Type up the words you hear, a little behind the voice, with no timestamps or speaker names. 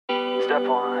Step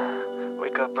 1,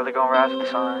 wake up early, gonna rise with the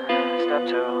sun. Step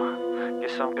 2, get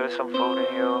some good, some food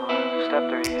in you. Step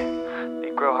 3,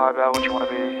 think real hard about what you wanna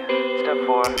be. Step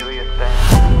 4, do your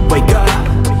thing. Wake up,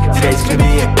 today's gonna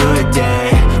be a good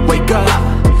day. Wake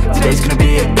up, today's gonna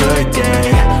be a good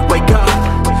day. Wake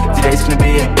up, today's gonna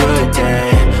be a good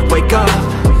day. Wake up,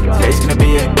 today's gonna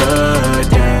be a good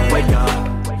day. Wake up,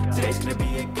 today's gonna be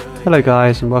a good day. Hello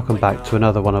guys, and welcome back to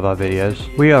another one of our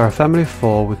videos. We are a family of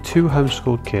 4 with 2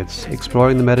 homeschooled kids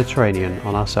exploring the Mediterranean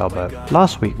on our sailboat.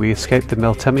 Last week we escaped the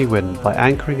Milky Way wind by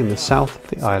anchoring in the south of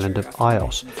the island of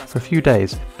Ios for a few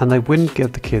days, and the wind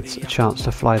gave the kids a chance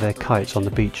to fly their kites on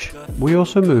the beach. We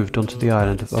also moved onto the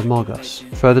island of Amorgos,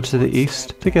 further to the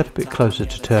east to get a bit closer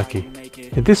to Turkey.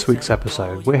 In this week's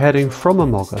episode, we're heading from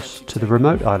Amorgos to the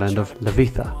remote island of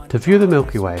Levitha to view the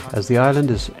Milky Way, as the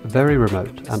island is very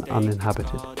remote and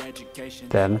uninhabited.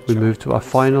 Then we move to our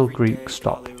final Greek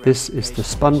stop. This is the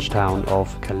sponge town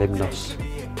of Kalymnos,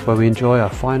 where we enjoy our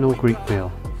final Greek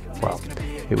meal. Well,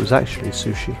 it was actually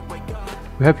sushi.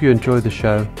 We hope you enjoyed the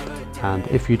show, and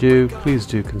if you do, please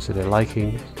do consider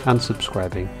liking and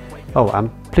subscribing. Oh,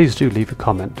 and please do leave a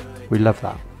comment. We love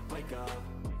that.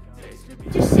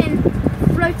 Just in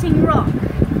floating rock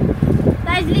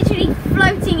that is literally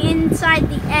floating inside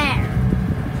the air.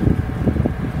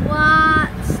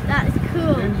 What? That's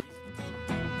cool.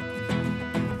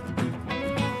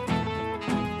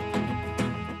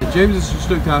 James has just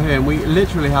looked out here, and we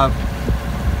literally have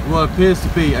what appears to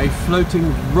be a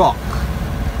floating rock.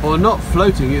 Or not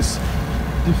floating, it's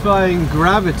defying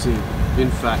gravity,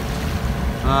 in fact.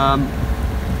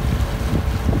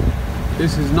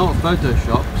 This is not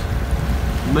photoshopped.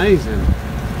 Amazing.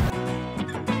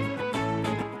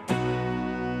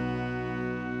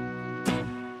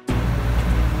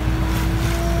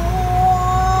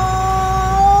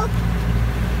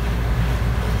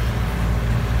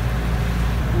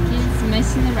 Kids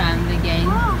messing around again.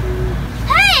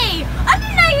 Hey! I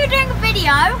didn't know you were doing a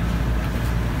video.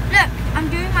 Look, I'm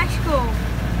doing my school.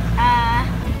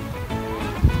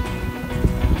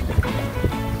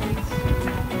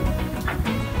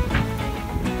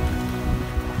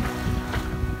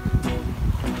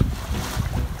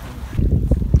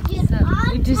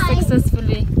 We just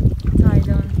successfully tied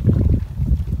on.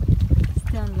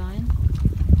 Stay on line.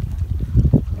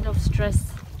 A lot of stress,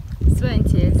 sweat and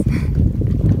tears.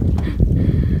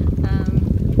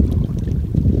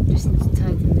 Just need to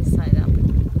tighten this side up.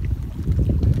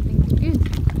 I think it's good.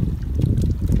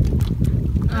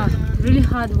 Really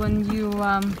hard when you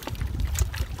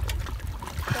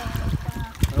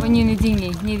need a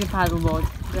dinghy, need a paddleboard,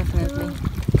 definitely.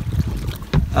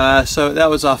 So that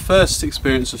was our first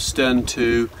experience of Stern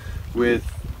 2 with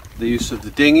the use of the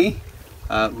dinghy.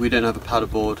 We don't have a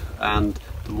paddleboard and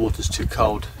the water's too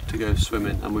cold to go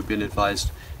swimming, and we've been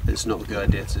advised that it's not a good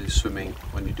idea to do swimming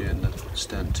when you're doing the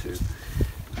Stern 2.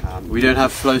 We don't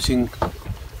have floating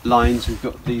lines. We've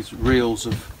got these reels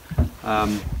of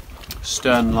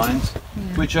stern lines,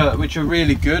 which are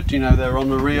really good. You know, they're on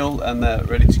the reel and they're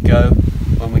ready to go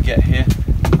when we get here.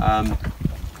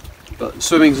 But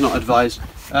swimming's not advised.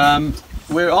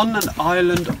 We're on an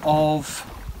island of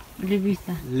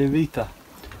Levitha,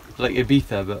 like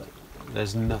Ibiza, but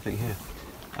there's nothing here.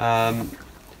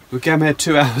 We came here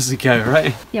 2 hours ago,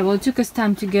 right? Yeah, well, it took us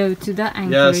time to go to that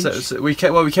anchorage. Yeah, so we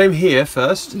came here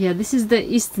first. Yeah, this is the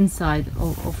eastern side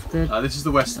of the... This is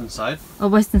the western side.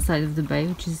 Western side of the bay,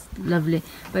 which is lovely.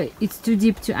 But it's too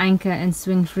deep to anchor and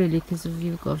swing freely because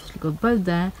you've obviously got a boat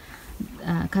there,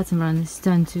 catamaran is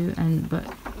Stern 2, but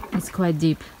it's quite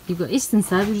deep. You've got eastern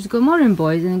side, which has got mooring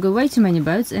buoys, and you've got way too many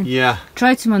boats, and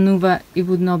try to maneuver, it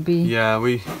would not be... Yeah,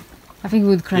 I think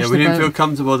we would crash the boat. Yeah, we didn't feel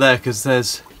comfortable there because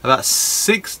there's about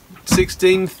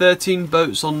 16, 13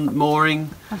 boats on mooring.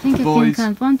 I think I can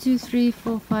count 1, 2, 3,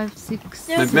 4, 5, 6,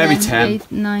 maybe 10.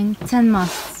 8, 9, 10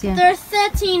 masts, yeah. There are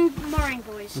 13 mooring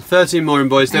buoys. 13 mooring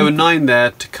buoys. There were 9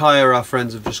 there. Takaya, our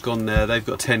friends, have just gone there. They've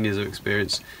got 10 years of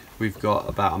experience. We've got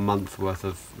about a month worth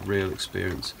of real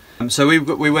experience. So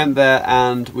we went there,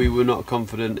 and we were not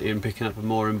confident in picking up a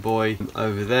mooring buoy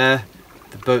over there.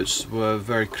 The boats were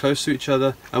very close to each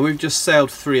other, and we've just sailed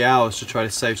 3 hours to try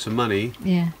to save some money.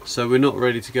 Yeah. So we're not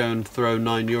ready to go and throw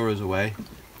 €9 away.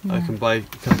 I can buy a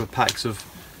couple of packs of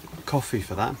coffee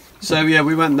for that. So yeah,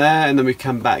 we went there, and then we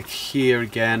came back here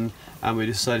again, and we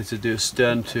decided to do a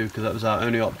Stern 2 because that was our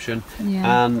only option.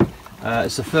 Yeah. And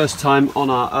it's the first time on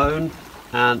our own,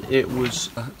 and it was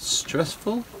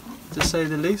stressful, to say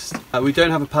the least. We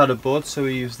don't have a paddleboard, so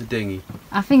we use the dinghy.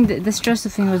 I think that the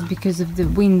stressful thing was because of the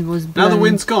wind was blowing. Now the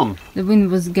wind's gone. The wind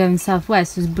was going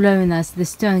southwest, it was blowing us, the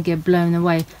stern get blown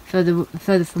away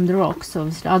further from the rocks, so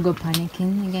obviously I got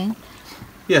panicking again.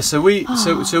 Yeah, so we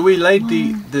laid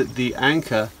the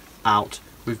anchor out.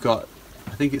 We've got,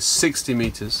 I think it's 60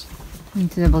 meters.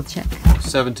 Need to double check.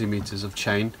 70 meters of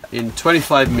chain. In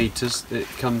 25 meters, it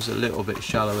comes a little bit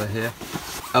shallower here.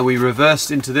 And we reversed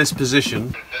into this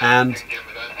position, and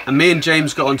me and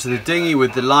James got onto the dinghy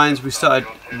with the lines. We started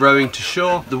rowing to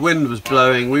shore. The wind was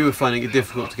blowing. We were finding it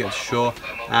difficult to get to shore,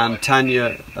 and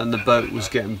Tanya and the boat was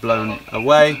getting blown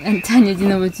away. And Tanya didn't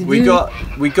know what to do.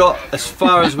 We got as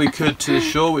far as we could to the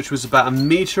shore, which was about a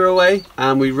meter away,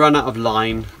 and we ran out of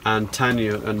line, and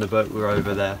Tanya and the boat were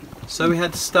over there. So we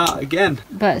had to start again.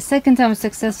 But second time was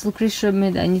successful. Chris showed me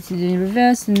that I need to do in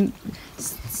reverse and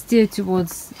steer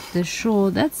towards the shore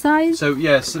that side. So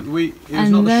yes, it was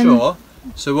not the shore.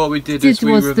 So what we did is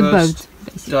we reversed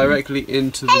directly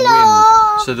into the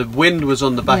wind. So the wind was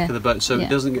on the back of the boat, so it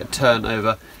doesn't get turned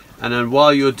over. And then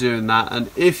while you're doing that, and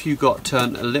if you got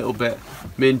turned a little bit,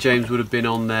 me and James would have been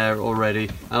on there already,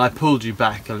 and I pulled you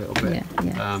back a little bit.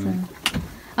 So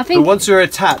I think. But once you're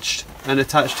attached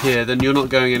here, then you're not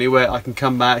going anywhere. I can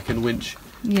come back and winch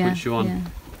you on. Yeah.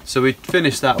 So we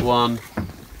finished that one,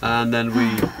 and then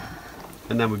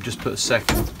we've just put a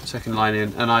second line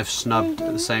in, and I've snubbed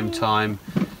at the same time.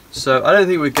 So I don't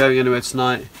think we're going anywhere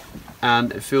tonight,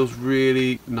 and it feels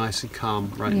really nice and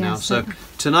calm right now. So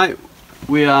tonight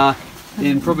we are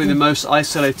in probably the most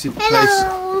isolated place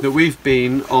that we've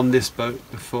been on this boat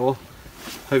before.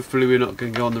 Hopefully we're not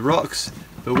going to go on the rocks,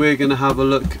 but we're going to have a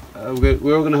look.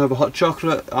 We're all going to have a hot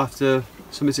chocolate after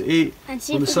something to eat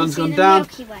when the sun's gone down,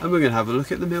 and we're going to have a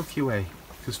look at the Milky Way,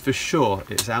 because for sure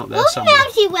it's out there somewhere.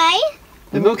 Milky Way?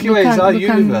 The Milky Way is our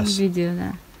universe. We video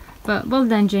that. But well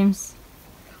done, James.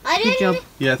 Good job.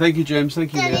 Yeah, thank you, James.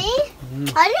 Thank you. Daddy,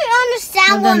 I don't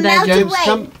understand what Milky James, Way.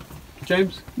 come.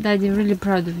 James. Daddy, really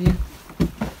proud of you.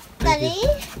 Daddy.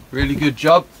 Really good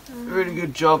job. Really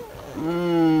good job.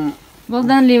 Well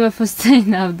done, Leva, for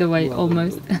staying out of the way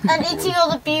almost. And eating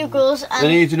all the bugles. And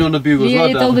eating all the bugles. We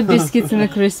ate all the biscuits and the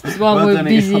crisps while Well we're done,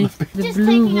 busy. The Just blue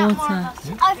taking up water.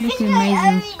 I Look think amazing,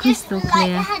 I only crystal just,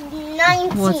 clear I had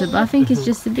 90. water, but I think it's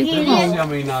just a bit Yeah. cold.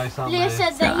 Yummy nice, aren't Leo they?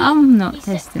 said So that I'm not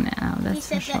testing it out, that's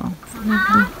for said sure.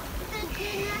 that-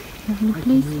 Lovely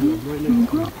place here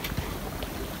we've got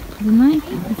for the night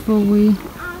before we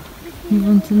move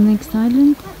on to the next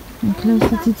island and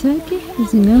closer to Turkey.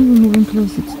 As you know, we're moving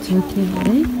closer to Turkey every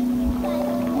day.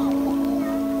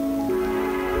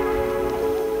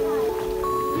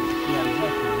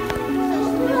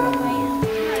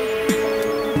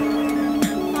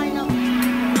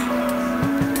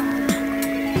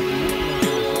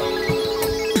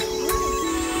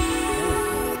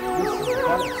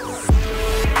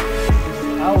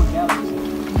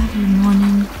 Lovely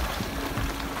morning,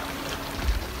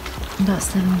 about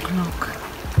 7 o'clock.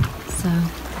 So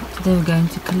today we're going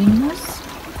to Kalymnos.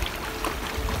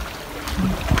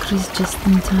 Chris just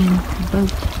in time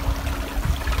boat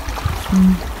from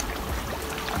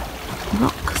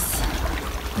rocks,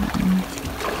 and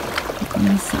we're going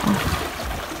to set off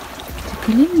to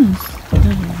Kalymnos.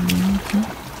 Lovely water.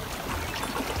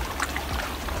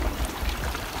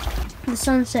 The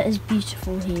sunset is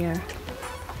beautiful here.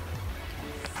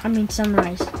 I mean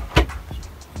sunrise.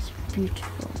 It's beautiful.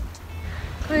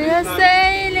 We are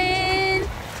sailing!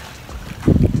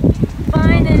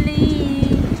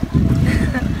 Finally!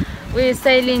 We're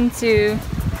sailing to,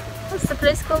 what's the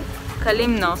place called?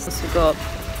 Kalymnos. We've got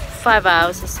 5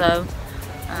 hours or so,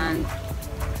 and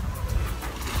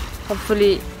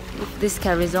hopefully if this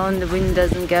carries on, the wind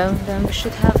doesn't go, then we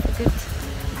should have a good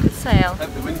sail.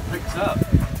 Hope the wind picks up.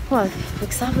 Well, if it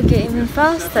picks up, we get even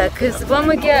faster, because when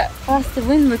we get past the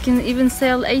wind, we can even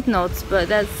sail 8 knots, but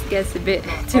that gets a bit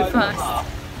too fast.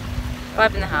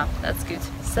 5.5, that's good.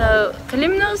 So,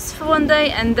 Kalymnos for one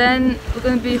day, and then we're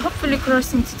going to be hopefully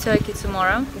crossing to Turkey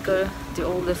tomorrow. We go do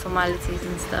all the formalities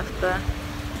and stuff, but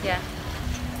yeah,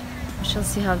 we shall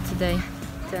see how today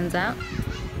turns out.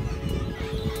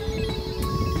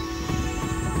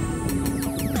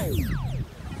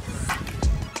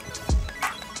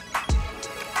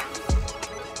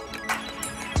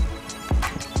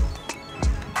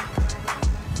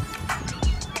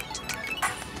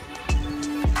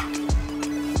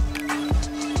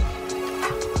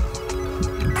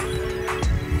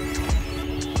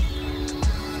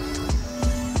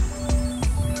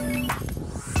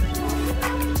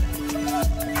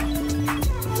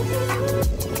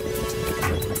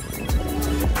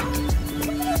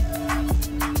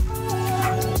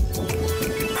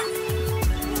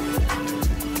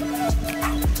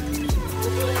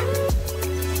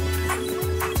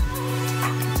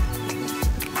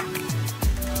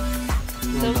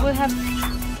 So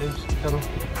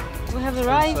we have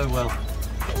arrived. So well.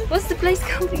 What's the place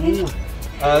called again?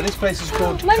 This place is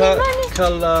called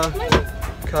Kalymnos.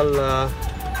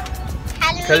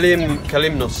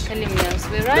 Kalymnos,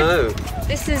 we're right? No.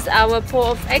 This is our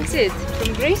port of exit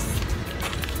from Greece.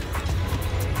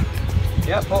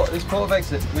 Yeah, it's port of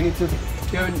exit. We need to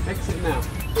go and exit now.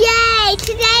 Yay!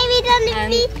 Today we don't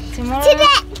be. Tomorrow?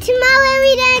 Tomorrow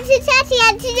we going to Turkey,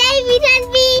 and today we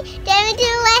don't be going to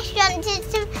a restaurant.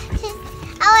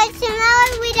 Tomorrow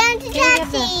we going to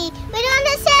Turkey. We're going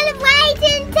to celebrate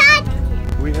in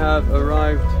Turkey. We have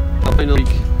arrived at our final week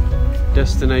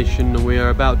destination, and we are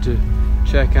about to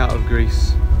check out of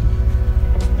Greece.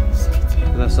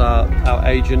 That's our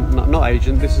agent, not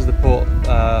agent. This is the port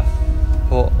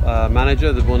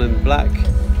manager, the one in black.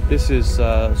 This is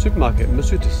supermarket,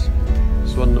 Masutis.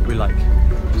 It's one that we like.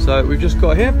 So we've just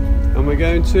got here, and we're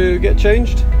going to get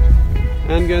changed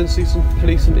and go and see some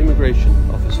police and immigration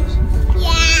officers.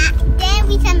 Yeah, then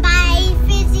we can buy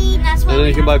fizzy. And then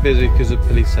you can buy fizzy because the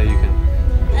police say you can.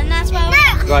 And that's why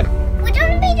Right. we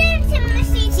don't be doing some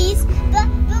Masutis, but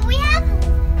we have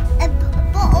a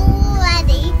bottle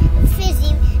already,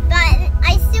 fizzy. But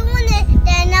I still want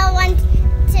there no one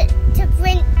to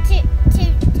bring to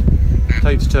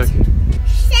Take to Turkey.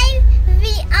 save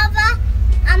the other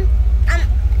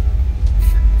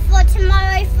for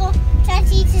tomorrow for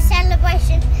 30 to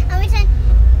celebration, and we can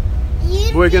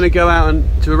use. We're going to go out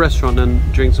to a restaurant and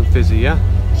drink some fizzy, yeah?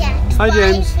 Yeah. Hi, buy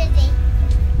James. fizzy.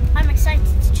 I'm excited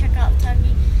to check out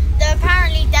Turkey. Though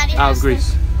apparently Daddy Out has of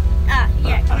Greece.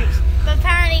 yeah, Greece. But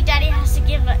apparently Daddy has to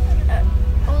give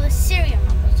all the serial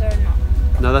numbers or not.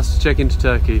 No, that's to check into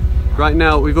Turkey. Right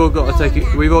now, we've all got to take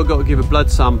it. We've all got to give a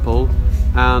blood sample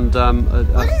and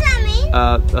What does that mean?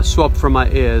 a swab from my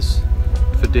ears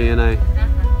for DNA.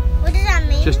 What does that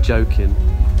mean? Just joking.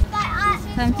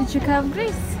 Time to check out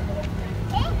Greece.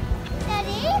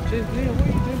 Daddy? Cheers, Leah. What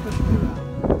are you doing?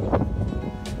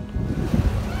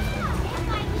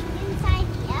 Inside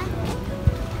here,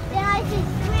 then I can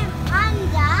swim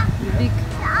under. Big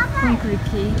concrete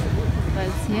key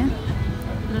boats here.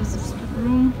 Lots of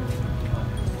room.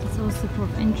 It's also for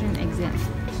entry and exit.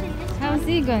 How's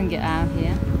he going to get out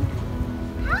here?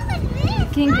 How is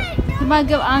this? He might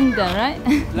go under, right?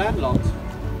 Landlocked.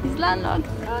 He's landlocked.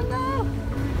 Oh no!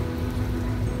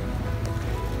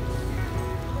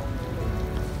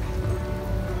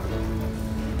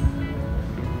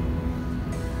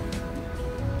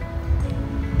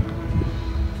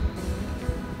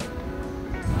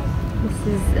 This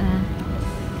is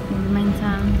in the main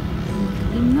town in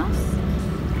Kalymnos.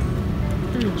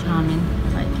 Really charming,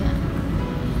 like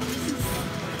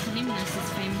Kalymnos is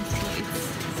famous for its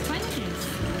sponges.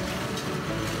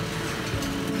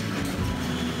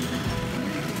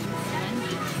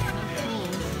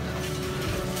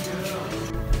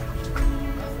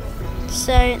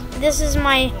 So this is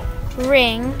my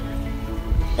ring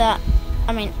that,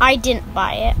 I didn't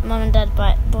buy it. Mum and Dad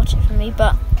bought it for me,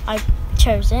 but I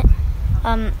chose it.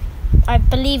 I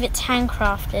believe it's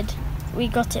handcrafted. We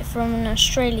got it from an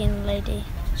Australian lady.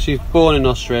 She's born in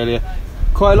Australia.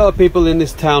 Quite a lot of people in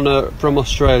this town are from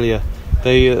Australia.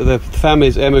 The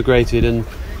families emigrated and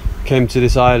came to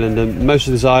this island, and most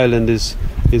of this island is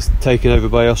taken over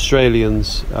by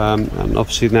Australians, and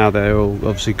obviously now they're all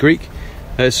obviously Greek.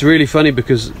 It's really funny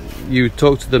because you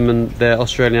talk to them and their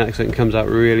Australian accent comes out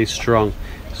really strong.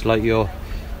 It's like you're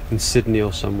in Sydney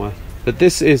or somewhere. But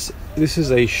this is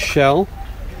a shell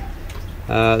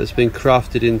that's been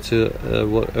crafted into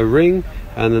a ring,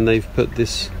 and then they've put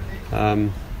this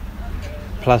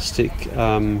plastic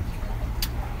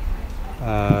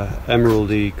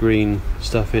emeraldy green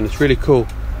stuff in. It's really cool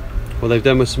what they've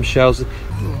done with some shells.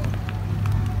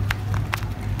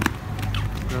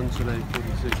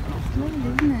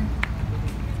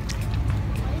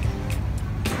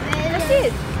 That's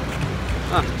it.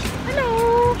 Ah.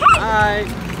 Hello. Hi.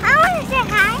 I want to say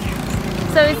hi.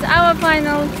 So it's our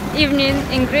final evening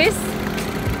in Greece,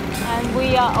 and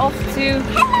we are off to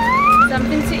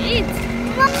something to eat.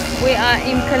 We are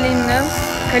in Kalymnos.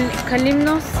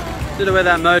 Don't know where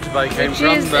that motorbike came from,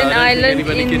 is but an I don't island think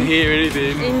anybody can hear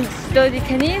anything. in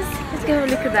Dodecanese. Let's go have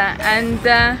a look at that. And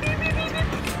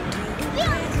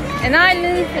an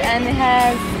island, and it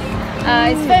has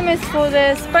it's famous for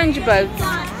the sponge boats,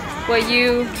 where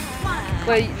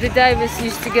the divers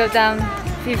used to go down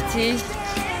 50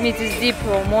 meters deep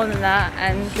or more than that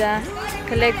and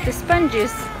collect the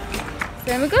sponges.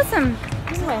 So we got some.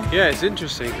 Oh. Yeah, it's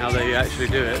interesting how they actually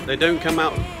do it. They don't come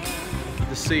out of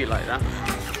the sea like that.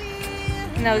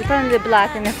 No, apparently they're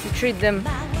black, and you have to treat them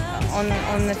on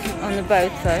the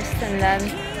boat first, and then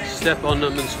Step on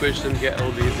them and squish them, get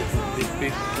all these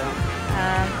pieces out.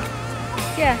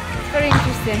 yeah, it's very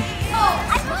interesting. I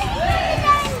want you to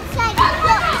go inside the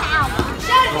clock tower.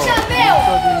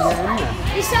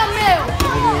 It's a meal.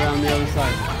 Around the other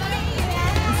side.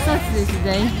 It's Saturday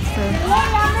today, so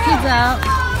kids out.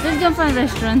 Let's go find a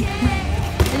restaurant. I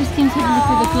just came to look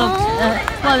at the clock.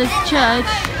 Well, it's church,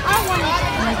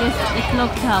 and I guess the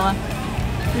clock tower.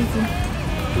 Pretty.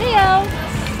 Leo.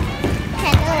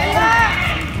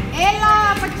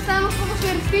 Ela, Pakistan, como se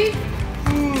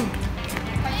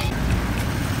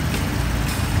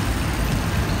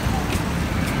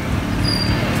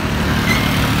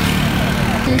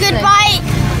Goodbye.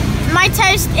 My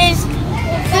toast is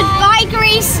goodbye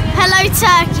Greece, hello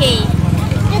Turkey.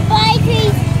 Goodbye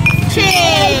Greece.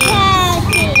 Cheers.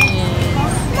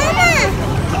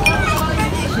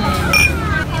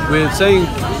 We're saying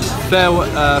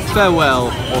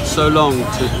farewell or so long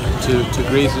to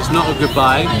Greece. It's not a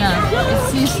goodbye. No,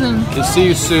 it's see you soon. It's see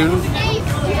you soon.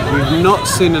 We've not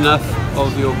seen enough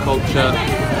of your culture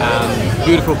and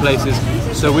beautiful places,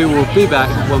 so we will be back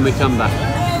when we come back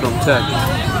from Turkey.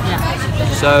 Yeah.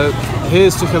 So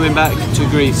here's to coming back to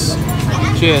Greece.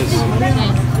 Cheers.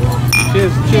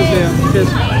 Cheers, cheers, Leo. Cheers.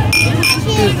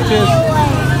 Cheers, cheers.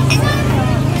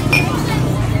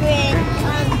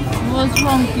 What's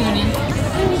wrong, Cutie?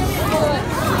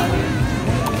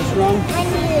 What's wrong?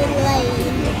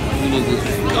 You need to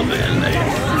come in there.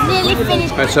 Nearly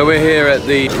finished. Right, so we're here at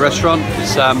the restaurant.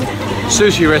 It's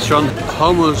sushi restaurant,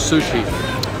 Homo Sushi,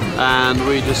 and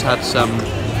we just had some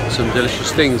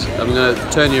delicious things. I'm going to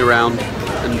turn you around,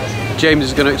 and James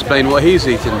is going to explain what he's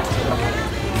eating.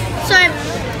 So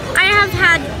I have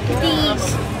had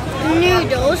these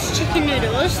noodles, chicken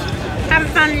noodles.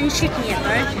 Haven't found any chicken yet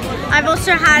though. I've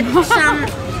also had some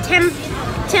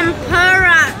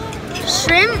tempura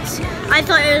shrimps. I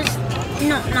thought it was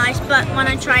not nice, but when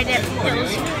I tried it, it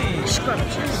was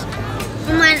scrumptious.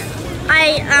 And when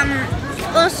I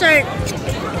also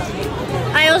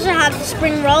had the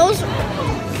spring rolls,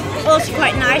 also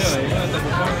quite nice.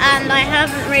 And I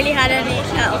haven't really had any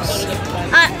else.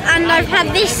 And I've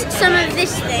had some of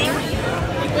this thing,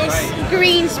 this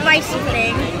green spicy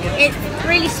thing. It's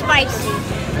really spicy.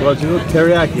 What do you want?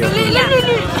 Teriyaki?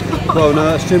 Yeah. Oh no,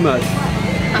 that's too much.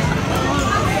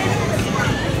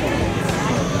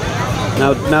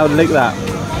 Now lick that.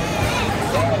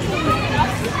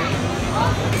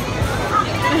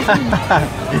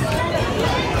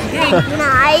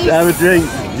 Nice. Have a drink.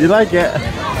 You like it? No.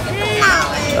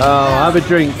 Oh, have a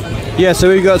drink. Yeah, so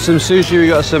we've got some sushi. We've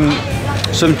got some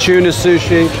tuna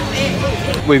sushi.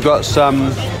 We've got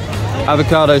some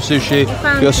avocado sushi.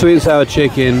 We've got sweet and sour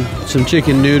chicken. Some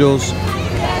chicken noodles.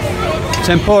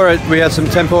 Tempura. We had some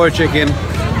tempura chicken,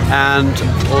 and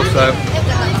also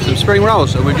some spring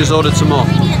rolls. And we've just ordered some more.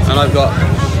 And I've got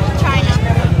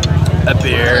a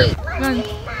beer. Come on.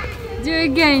 Do it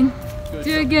again. Do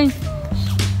it again.